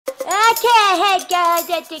Okay, hey guys,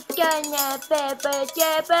 it's gonna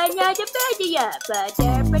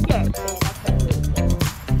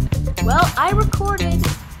well, I recorded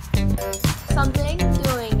something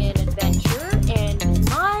doing an adventure, and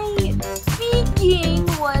my speaking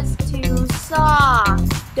was too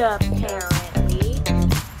soft, apparently.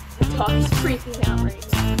 The dog is freaking out right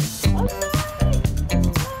now. I'm sorry.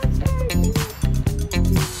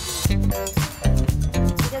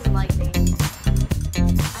 He doesn't like me.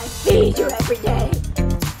 I feed you every day.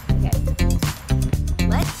 Okay.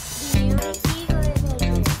 Let's do an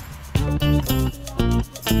EagleAdventure.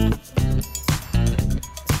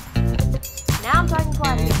 Now I'm talking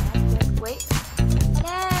quietly. Wait.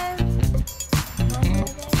 Hello.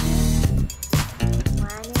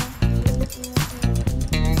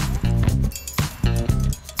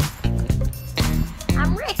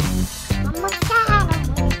 I'm Rick. I'm a cat.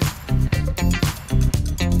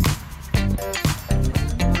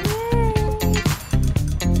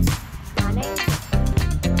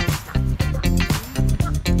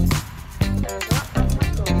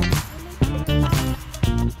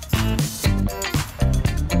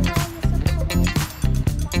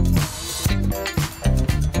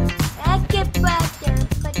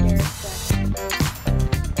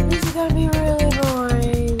 This is gonna be really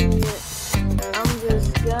boring. I'm just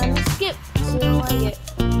gonna skip till I get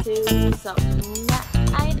to something that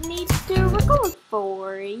I need to record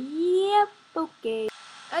for. Yep, okay.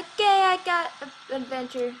 Okay, I got an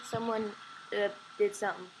adventure. Someone did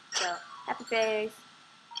something. So, happy face.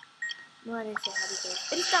 Why did I say happy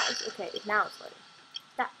face? It's not. It's okay. Now it's loading.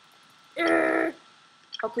 Stop.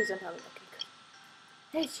 Oh, please don't tell me. Okay, good.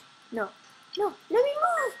 Hey, no. No, let me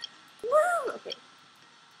move! Move! Okay.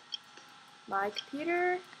 My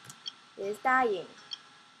computer is dying.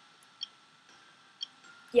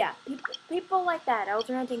 Yeah, people like that. I was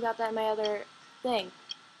ranting about that in my other thing.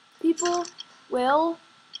 People will,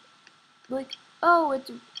 like, oh,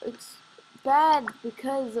 it's bad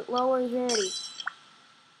because it lowers rarity.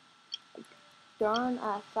 Darn,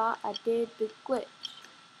 I thought I did the glitch.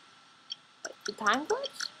 The time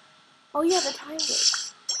glitch? Oh yeah, the time glitch.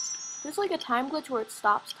 There's like a time glitch where it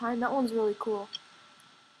stops time. That one's really cool.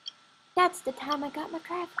 That's the time I got my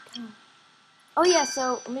traffic cone. Oh yeah,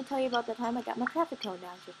 so let me tell you about the time I got my traffic cone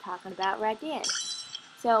I was just talking about right then.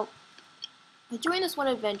 So, I joined this one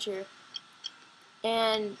adventure,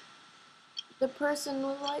 and the person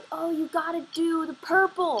was like, oh, you gotta do the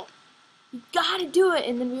purple. You gotta do it.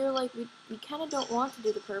 And then we were like, we kind of don't want to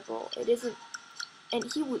do the purple. It isn't, and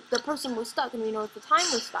the person was stuck, and we know the time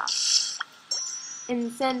was stopped.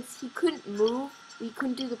 And since he couldn't move, we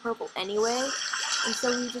couldn't do the purple anyway, and so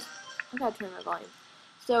we just, I gotta turn my volume.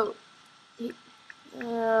 So,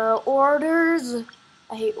 orders,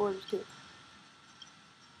 I hate orders too.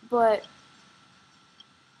 But,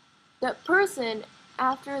 that person,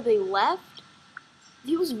 after they left,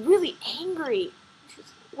 he was really angry.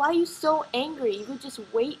 Why are you so angry? You could just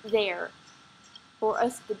wait there for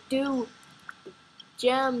us to do the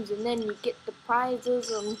gems, and then you get the prizes,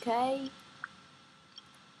 okay?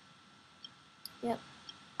 Yep.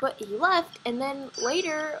 But he left, and then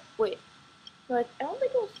later, wait, but I don't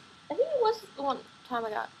think it was, I think it was the one time I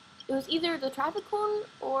got, it was either the traffic cone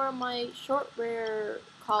or my short rare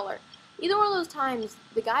collar. Either one of those times,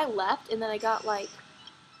 the guy left, and then I got like,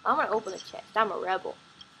 I'm gonna open the chest, I'm a rebel.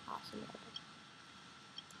 Awesome rebel.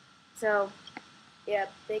 So, yeah,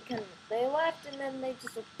 they left, and then they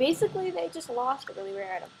just, basically they just lost a really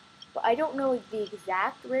rare item. But I don't know the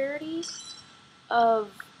exact rarity of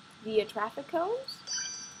the traffic cones,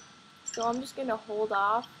 so I'm just gonna hold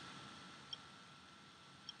off.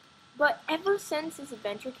 But ever since this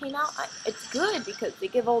adventure came out, it's good because they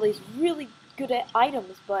give all these really good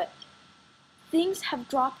items, but things have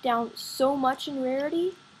dropped down so much in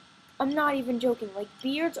rarity. I'm not even joking. Like,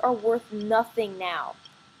 beards are worth nothing now.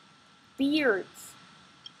 Beards.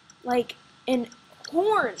 Like, and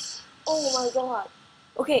horns. Oh my god.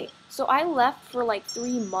 Okay, so I left for like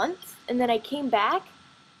 3 months, and then I came back,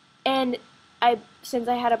 and since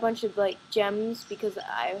I had a bunch of like gems because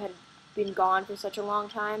I had been gone for such a long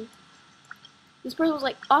time, this person was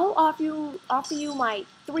like, I'll offer you my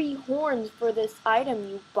 3 horns for this item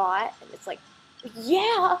you bought. And it's like,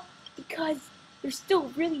 yeah, because they're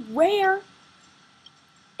still really rare.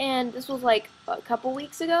 And this was like a couple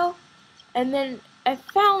weeks ago, and then I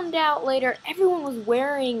found out later everyone was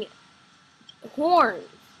wearing horns,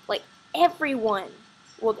 like everyone,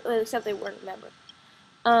 well, except they weren't a member.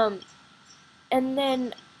 And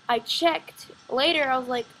then I checked later, I was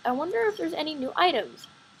like, I wonder if there's any new items.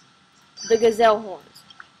 The gazelle horns.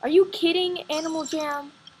 Are you kidding, Animal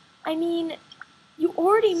Jam? I mean, you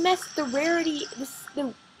already messed the rarity,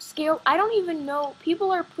 the scale. I don't even know.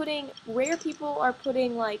 Rare people are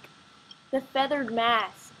putting like the feathered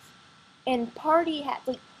masks and party hats,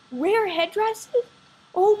 like rare headdresses.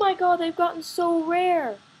 Oh my god, they've gotten so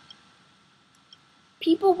rare.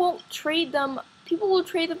 People won't trade them. People will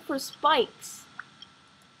trade them for spikes.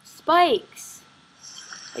 Spikes.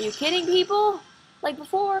 Are you kidding, people? Like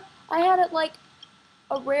before, I had it like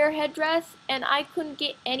a rare headdress and I couldn't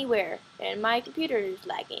get anywhere and my computer is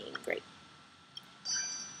lagging. Great.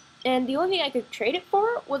 And the only thing I could trade it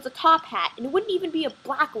for was a top hat, and it wouldn't even be a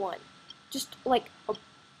black one. Just like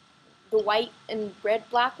the white and red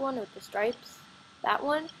black one with the stripes. That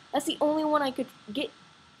one. That's the only one I could get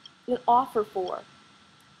an offer for.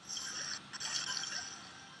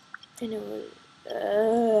 And it was,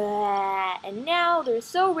 and now they're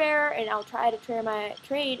so rare, and I'll try to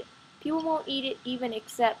trade. People won't eat it even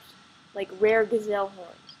except like rare gazelle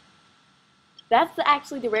horns. That's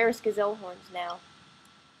actually the rarest gazelle horns now.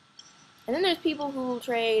 And then there's people who will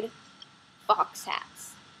trade fox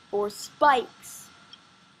hats or spikes.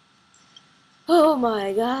 Oh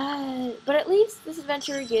my god. But at least this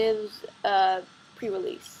adventure gives a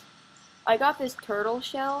pre-release. I got this turtle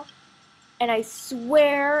shell, and I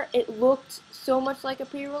swear it looked so much like a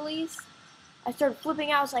pre-release. I started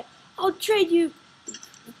flipping out. I was like, I'll trade you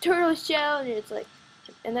the turtle shell. And it's like,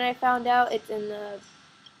 and then I found out it's in the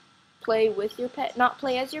play with your pet, not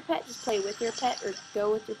play as your pet, just play with your pet or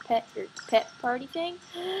go with your pet or pet party thing.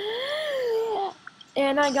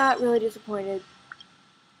 And I got really disappointed.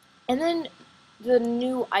 And then the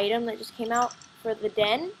new item that just came out for the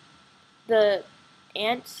den, the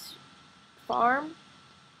ant farm,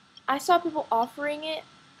 I saw people offering it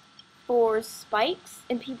for spikes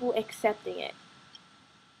and people accepting it.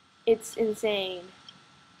 It's insane.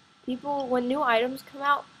 People, when new items come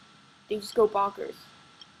out, they just go bonkers.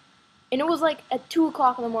 And it was like at 2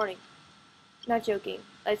 o'clock in the morning. Not joking.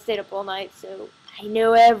 I stayed up all night, so I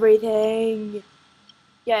know everything.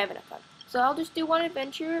 Yeah, I have enough fun. So I'll just do one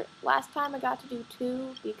adventure. Last time I got to do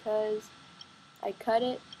 2 because I cut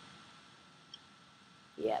it.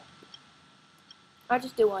 Yep. I'll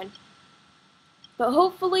just do 1. But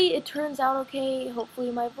hopefully it turns out okay.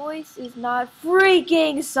 Hopefully my voice is not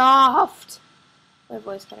freaking soft. My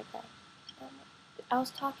voice kind of cracked. I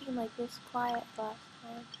was talking like this quiet last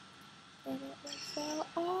time. And it was so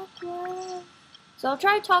awkward. So I'll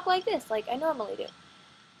try to talk like this, like I normally do.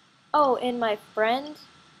 Oh, and my friend,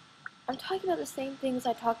 I'm talking about the same things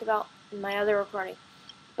I talked about in my other recording.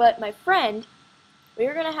 But my friend, we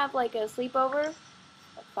were gonna have like a sleepover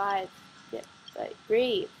at 5, yeah, like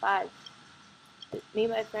 3, 5. Me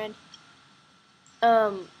and my friend.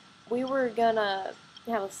 We were gonna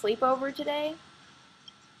have a sleepover today,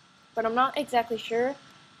 but I'm not exactly sure.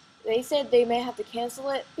 They said they may have to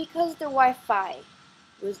cancel it because their Wi-Fi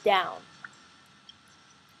was down.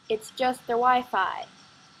 It's just their Wi-Fi.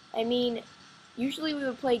 I mean, usually we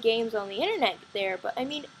would play games on the internet there, but I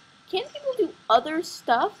mean, can't people do other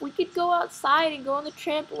stuff? We could go outside and go on the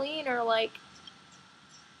trampoline or like,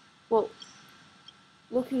 well,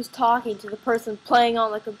 look who's talking to the person playing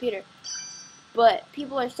on the computer. But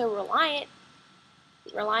people are so reliant.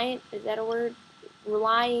 Reliant, is that a word?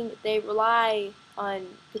 They rely on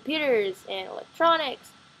computers and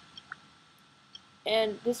electronics.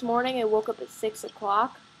 And this morning I woke up at 6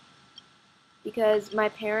 o'clock because my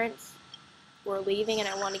parents were leaving and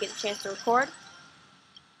I wanted to get a chance to record.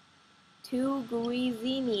 2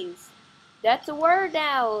 guizinis. That's a word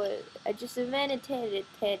now. I just invented teddy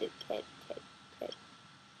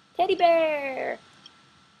bear.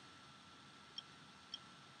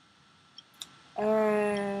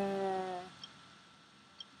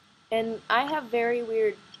 And I have very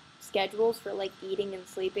weird schedules for like eating and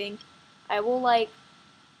sleeping. I will like,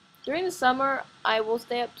 during the summer, I will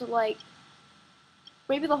stay up to like,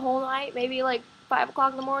 maybe the whole night, maybe like 5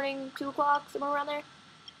 o'clock in the morning, 2 o'clock, somewhere around there.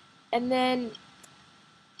 And then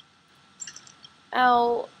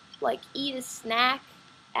I'll like eat a snack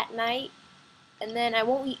at night. And then I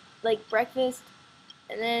won't eat like breakfast.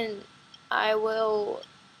 And then I will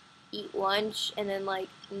eat lunch and then like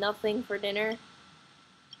nothing for dinner.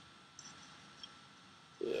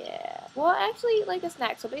 Yeah, well actually like a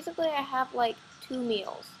snack, so basically I have like 2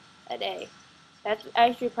 meals a day.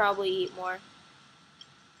 I should probably eat more.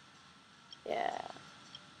 Yeah,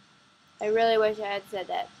 I really wish I had said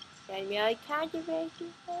that. And be like,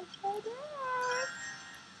 controversy.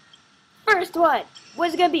 First one,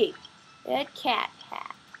 what's it gonna be? A cat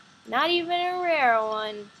hat. Not even a rare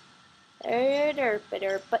one.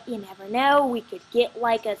 But you never know, we could get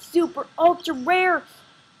like a super ultra rare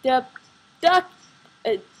duck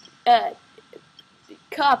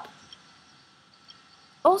cup.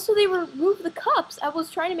 Also, they removed the cups. I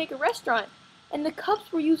was trying to make a restaurant, and the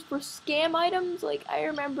cups were used for scam items. Like, I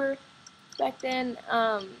remember back then,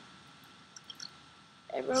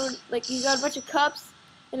 everyone, like, you got a bunch of cups,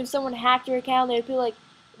 and if someone hacked your account, they'd be like,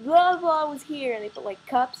 blah, blah was here, and they put, like,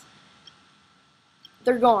 cups.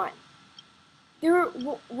 They're gone. They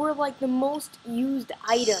were like, the most used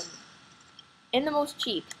item, and the most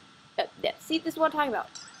cheap. Yeah, see, this is what I'm talking about.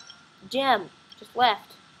 Gem. Just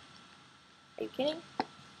left. Are you kidding?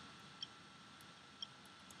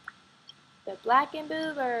 The black and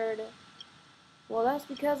blue bird. Well, that's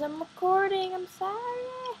because I'm recording. I'm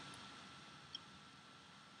sorry.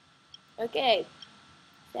 Okay.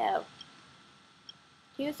 So.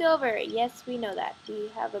 2 silver. Yes, we know that. We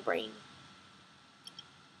have a brain.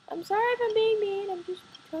 I'm sorry if I'm being mean. I'm just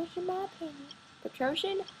posting my opinion.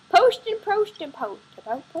 Posting?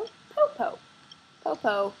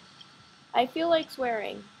 Popo. I feel like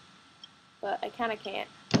swearing, but I kind of can't.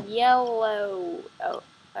 Yellow. Oh,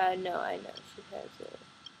 no, I know. She has it.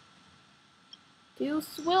 2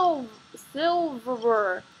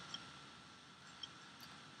 silver.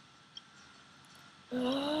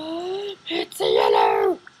 It's a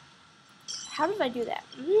yellow! How did I do that?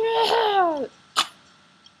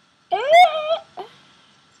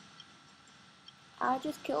 I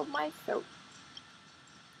just killed my throat.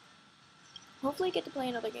 Hopefully I get to play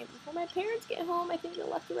another game before my parents get home. I think they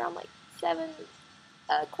left around like 7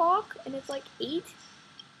 o'clock, and it's like 8.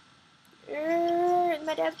 And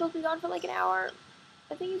my dad's supposed to be gone for like an hour.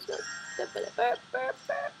 I think he's supposed to...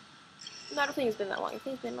 No, I don't think it's been that long. I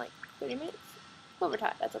think it's been like 30 minutes.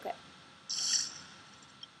 Overtime, that's okay.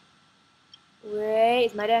 Wait,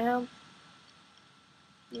 is my dad home?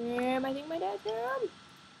 Yeah, I think my dad's home.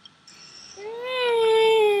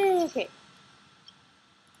 Okay.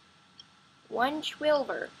 1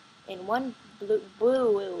 silver and 1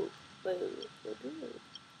 blue.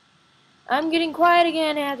 I'm getting quiet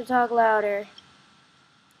again. I have to talk louder.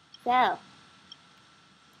 So.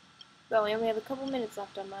 Well, we only have a couple minutes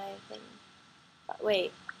left on my thing.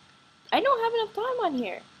 Wait. I don't have enough time on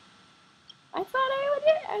here. I thought I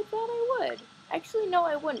would. Actually, no,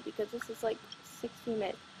 I wouldn't, because this is like 16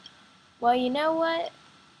 minutes. Well, you know what?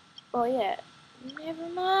 Oh, yeah. Never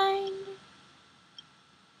mind.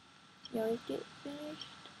 You always get finished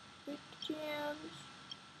with the gems.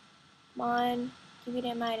 Come on. Give me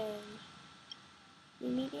them items.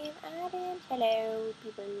 Give me them items. Hello,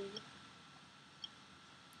 people.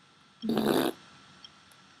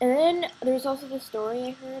 And then there's also the story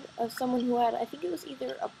I heard of someone who had, I think it was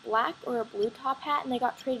either a black or a blue top hat, and they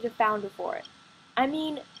got traded a founder for it. I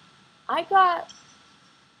mean,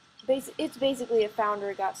 it's basically a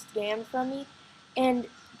founder got scammed from me, and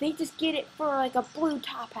they just get it for like a blue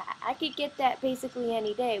top hat. I could get that basically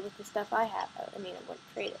any day with the stuff I have. I mean, I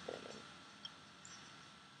wouldn't trade it, but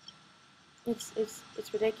I mean, it's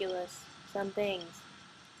ridiculous. Some things,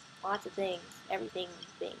 lots of things, everything,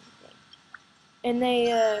 thing. And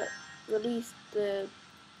they released the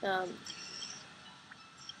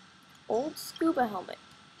old scuba helmet.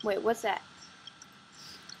 Wait, what's that?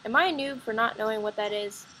 Am I a noob for not knowing what that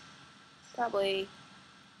is? Probably.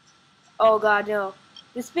 Oh god, no.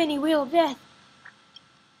 The spinny wheel of death!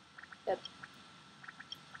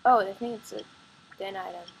 Oh, I think it's a den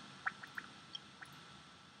item.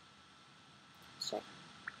 Let's check.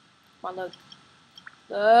 Come on, load.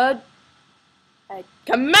 Load! I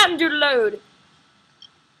command you to load!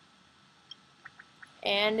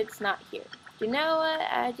 And it's not here. You know what?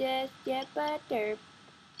 I just get butter.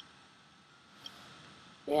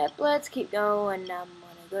 Yep, let's keep going. I'm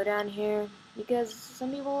gonna go down here because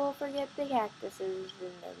some people will forget the cactuses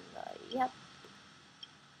and then, yep.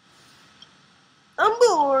 I'm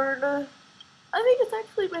bored. I think it's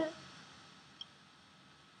actually been.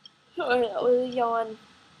 Oh, yeah, I was yawn.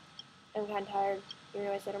 I'm kind of tired. Even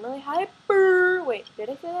though I said I'm really hyper. Wait, did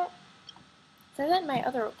I say that? I said that in my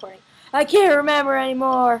other recording. I can't remember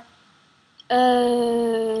anymore.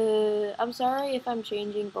 I'm sorry if I'm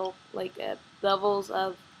changing both, like, levels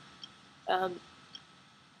of,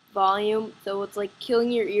 volume. So it's like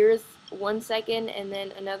killing your ears 1 second and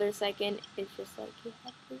then another second. It's just like, you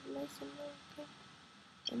have to listen real quick.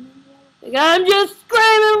 And then the other thing. I'm just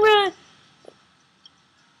screaming!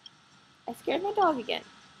 I scared my dog again.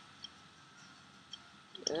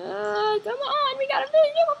 Come on, we gotta finish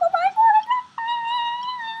it before my dog.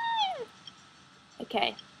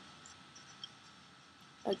 Okay.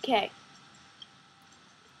 Okay.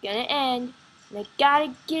 Gonna end. And I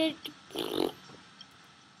gotta get it.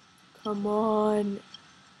 Come on.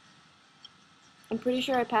 I'm pretty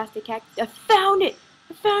sure I passed the cactus. I found it!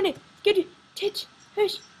 I found it! Get it! Titch!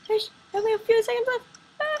 Hush! Hush! I only have a few seconds left.